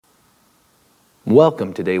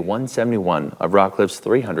Welcome to day 171 of Rockcliffe's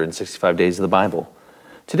 365 Days of the Bible.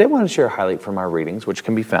 Today I want to share a highlight from our readings, which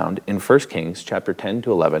can be found in 1 Kings chapter 10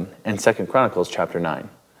 to 11 and 2 Chronicles chapter 9.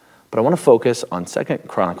 But I want to focus on 2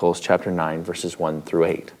 Chronicles chapter 9 verses 1 through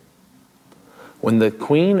 8. When the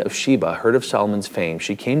queen of Sheba heard of Solomon's fame,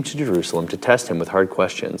 she came to Jerusalem to test him with hard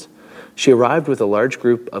questions. She arrived with a large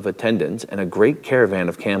group of attendants and a great caravan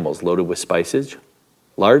of camels loaded with spices,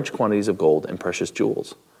 large quantities of gold, and precious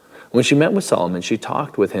jewels. When she met with Solomon, she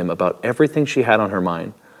talked with him about everything she had on her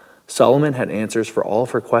mind. Solomon had answers for all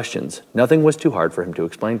of her questions. Nothing was too hard for him to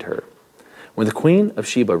explain to her. When the queen of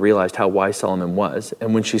Sheba realized how wise Solomon was,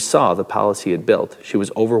 and when she saw the palace he had built, she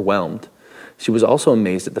was overwhelmed. She was also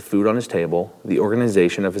amazed at the food on his table, the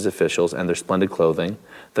organization of his officials and their splendid clothing,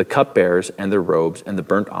 the cupbearers and their robes, and the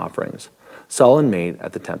burnt offerings Solomon made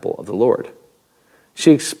at the temple of the Lord.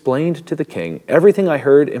 She explained to the king, "Everything I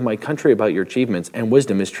heard in my country about your achievements and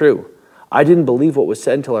wisdom is true. I didn't believe what was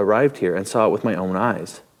said until I arrived here and saw it with my own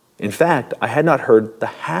eyes. In fact, I had not heard the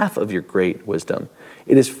half of your great wisdom.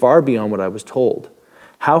 It is far beyond what I was told.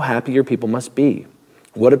 How happy your people must be.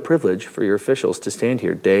 What a privilege for your officials to stand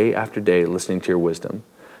here day after day listening to your wisdom.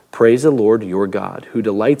 Praise the Lord your God, who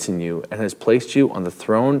delights in you and has placed you on the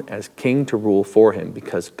throne as king to rule for him,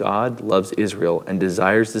 because God loves Israel and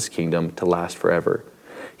desires this kingdom to last forever.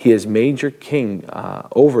 He has made your king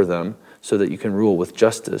over them so that you can rule with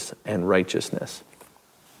justice and righteousness."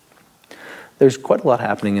 There's quite a lot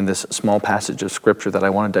happening in this small passage of scripture that I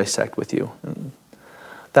want to dissect with you.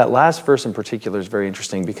 That last verse in particular is very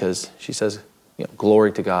interesting because she says,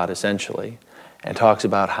 glory to God, essentially, and talks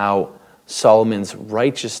about how Solomon's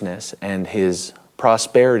righteousness and his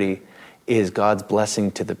prosperity is God's blessing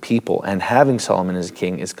to the people, and having Solomon as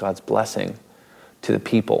king is God's blessing to the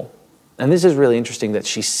people. And this is really interesting that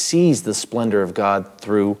she sees the splendor of God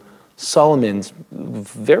through Solomon's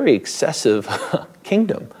very excessive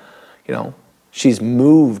kingdom. She's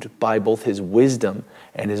moved by both his wisdom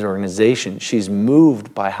and his organization. She's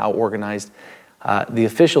moved by how organized the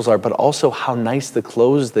officials are, but also how nice the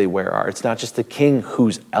clothes they wear are. It's not just the king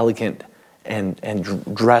who's elegant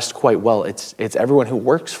and dressed quite well. It's everyone who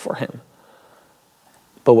works for him.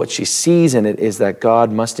 But what she sees in it is that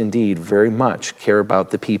God must indeed very much care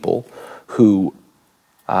about the people who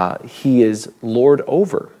he is Lord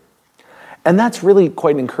over. And that's really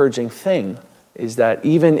quite an encouraging thing, is that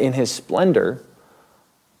even in his splendor,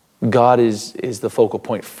 God is the focal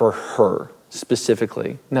point for her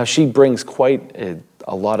specifically. Now, she brings quite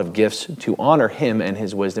a lot of gifts to honor him and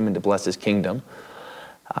his wisdom and to bless his kingdom.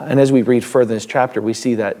 And as we read further in this chapter, we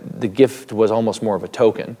see that the gift was almost more of a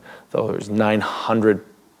token. Though there was 900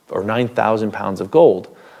 or 9,000 pounds of gold,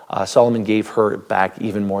 Solomon gave her back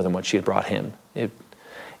even more than what she had brought him.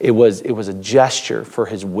 It was a gesture for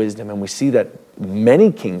his wisdom, and we see that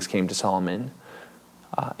many kings came to Solomon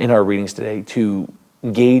in our readings today to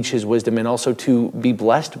gauge his wisdom and also to be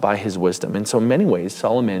blessed by his wisdom. And so in many ways,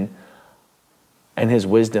 Solomon and his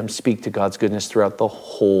wisdom speak to God's goodness throughout the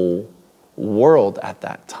whole world at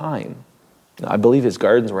that time. I believe his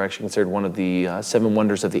gardens were actually considered one of the 7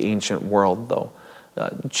 wonders of the ancient world, though.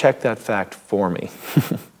 Check that fact for me.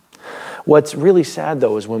 What's really sad,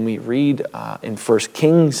 though, is when we read in 1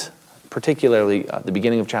 Kings, particularly the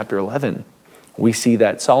beginning of chapter 11, we see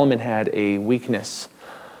that Solomon had a weakness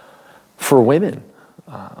for women.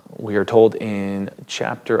 We are told in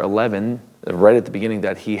chapter 11, right at the beginning,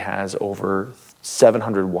 that he has over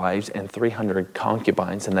 700 wives and 300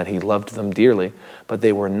 concubines, and that he loved them dearly, but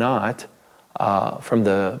they were not from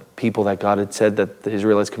the people that God had said that the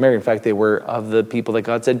Israelites could marry. In fact, they were of the people that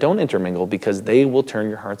God said, don't intermingle, because they will turn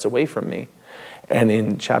your hearts away from me. And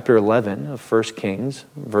in chapter 11 of 1 Kings,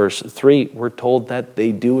 verse 3, we're told that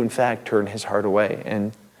they do, in fact, turn his heart away.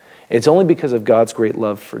 And it's only because of God's great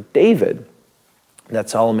love for David that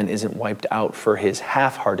Solomon isn't wiped out for his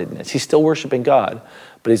half-heartedness. He's still worshiping God,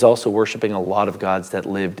 but he's also worshiping a lot of gods that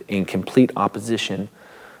lived in complete opposition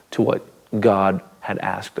to what God had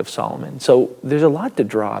asked of Solomon. So there's a lot to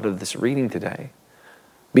draw out of this reading today.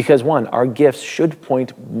 Because one, our gifts should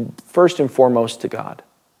point first and foremost to God.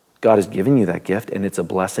 God has given you that gift, and it's a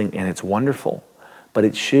blessing, and it's wonderful. But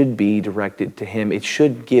it should be directed to him. It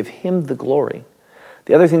should give him the glory.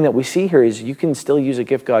 The other thing that we see here is you can still use a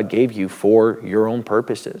gift God gave you for your own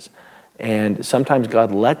purposes. And sometimes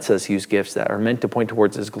God lets us use gifts that are meant to point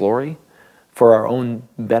towards his glory for our own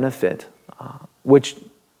benefit, which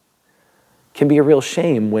can be a real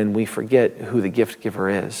shame when we forget who the gift giver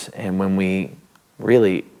is and when we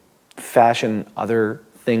really fashion other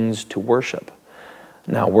things to worship.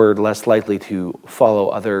 Now, we're less likely to follow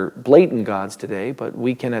other blatant gods today, but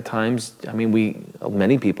we can at times,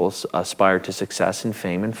 many people aspire to success and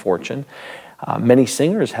fame and fortune. Many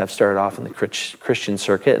singers have started off in the Christian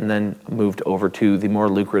circuit and then moved over to the more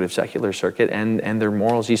lucrative secular circuit, and their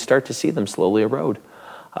morals, you start to see them slowly erode.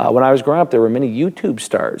 When I was growing up, there were many YouTube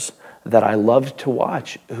stars that I loved to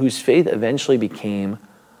watch whose faith eventually became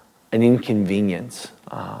an inconvenience.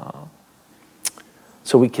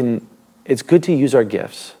 It's good to use our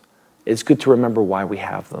gifts. It's good to remember why we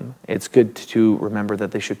have them. It's good to remember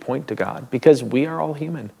that they should point to God because we are all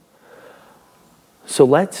human. So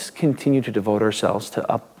let's continue to devote ourselves to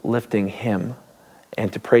uplifting Him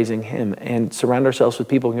and to praising Him and surround ourselves with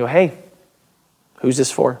people who can go, hey, who's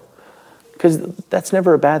this for? Because that's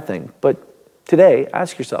never a bad thing. But today,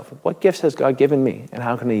 ask yourself, what gifts has God given me and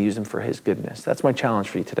how can I use them for His goodness? That's my challenge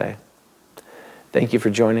for you today. Thank you for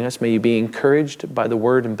joining us. May you be encouraged by the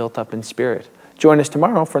word and built up in spirit. Join us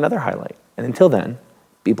tomorrow for another highlight. And until then,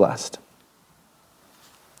 be blessed.